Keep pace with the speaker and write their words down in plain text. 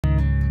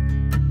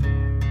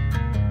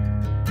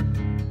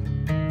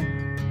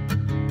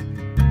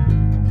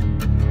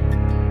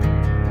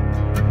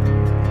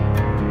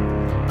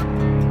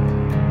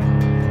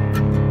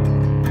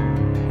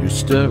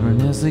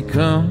stubborn as they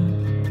come,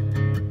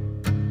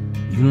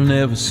 you'll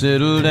never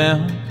settle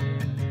down.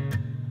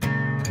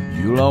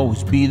 You'll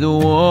always be the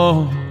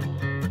one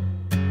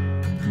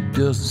who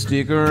doesn't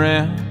stick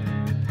around.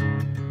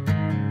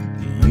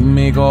 You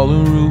make all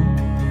the rules,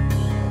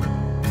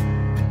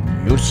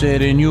 you're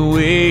set in your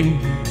way.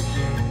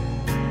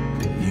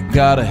 You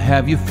gotta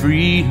have your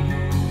freedom,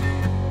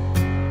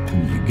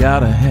 you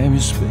gotta have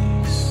your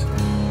space.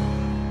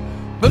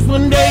 But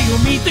one day you'll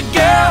meet the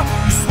girl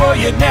you swore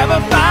you'd never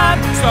find.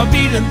 Start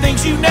feeling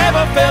things you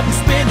never felt and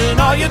spending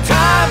all your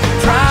time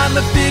trying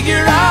to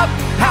figure out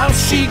how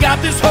she got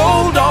this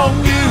hold on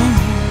you.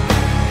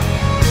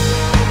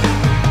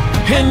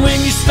 And when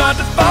you start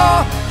to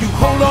fall, you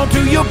hold on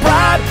to your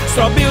pride.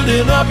 Start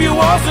building up your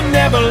walls and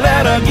never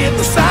let her get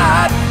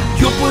inside.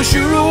 You'll push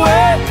her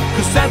away,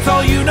 cause that's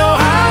all you know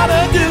how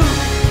to do.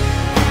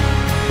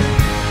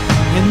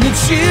 And then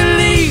she'll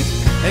leave,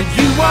 and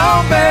you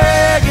won't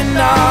beg her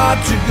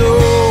not to go.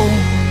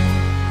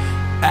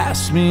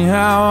 Ask me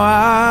how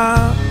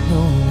I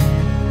know.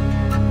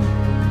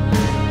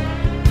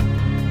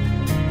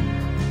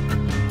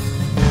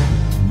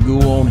 Go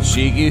on and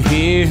shake your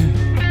head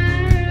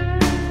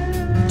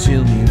and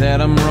tell me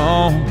that I'm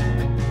wrong.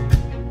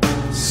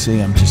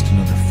 Say I'm just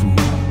another fool,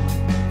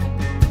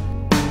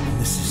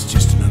 this is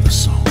just another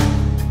song.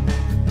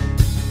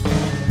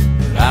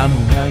 But I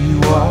know how you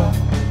are,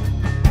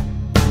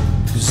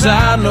 cause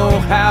I know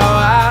how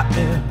I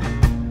am.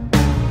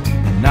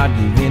 And I'd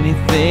give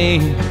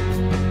anything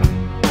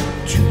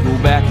to go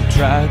back and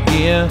try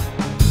again.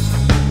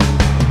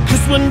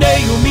 Cause one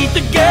day you'll meet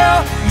the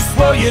girl you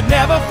swore you'd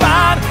never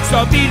find.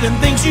 Start feeling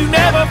things you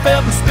never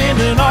felt and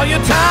spending all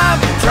your time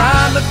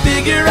trying to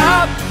figure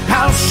out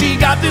how she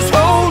got this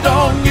hold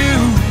on you.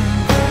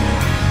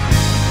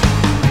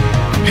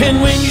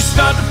 And when you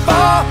start to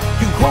fall,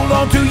 you hold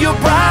on to your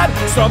pride.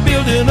 Start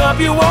building up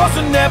your walls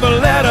and never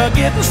let her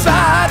get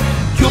inside.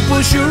 You'll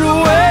push her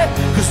away,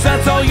 cause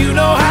that's all you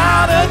know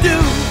how to do.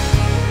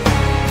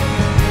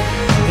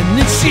 And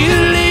then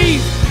she'll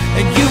leave,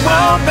 and you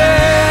won't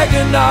beg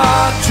her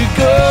not to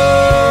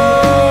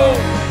go.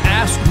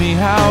 Ask me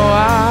how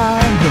I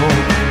know.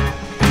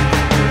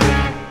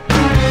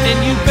 And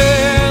you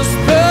best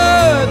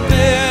put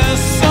this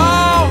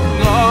song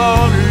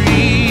on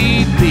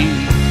repeat.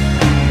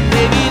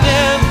 Maybe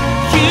then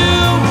you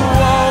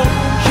won't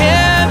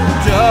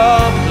end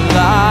up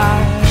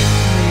like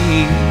me.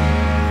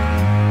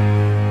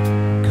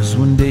 Cause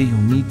one day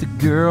you'll meet the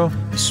girl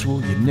you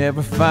swore you'd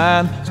never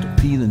find. Start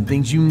feeling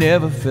things you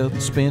never felt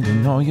and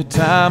spending all your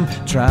time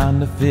trying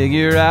to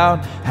figure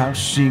out how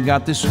she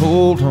got this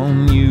hold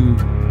on you.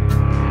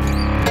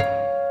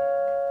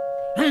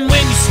 And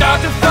when you start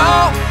to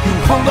fall, you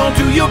hold on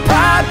to your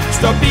pride.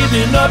 Start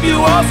building up your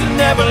walls and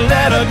never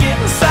let her get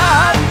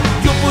inside.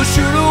 You'll push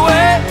her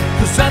away,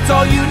 cause that's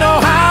all you know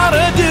how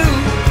to do.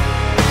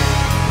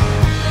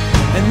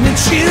 And then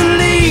she'll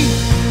leave,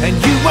 and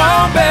you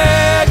won't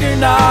beg her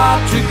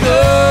not to go.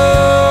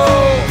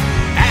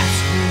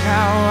 Ask me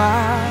how I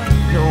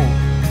know.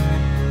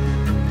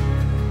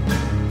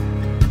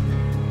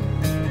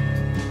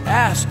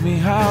 Ask me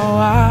how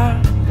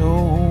I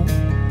know.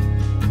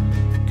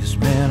 Cause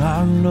man,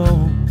 I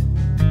know.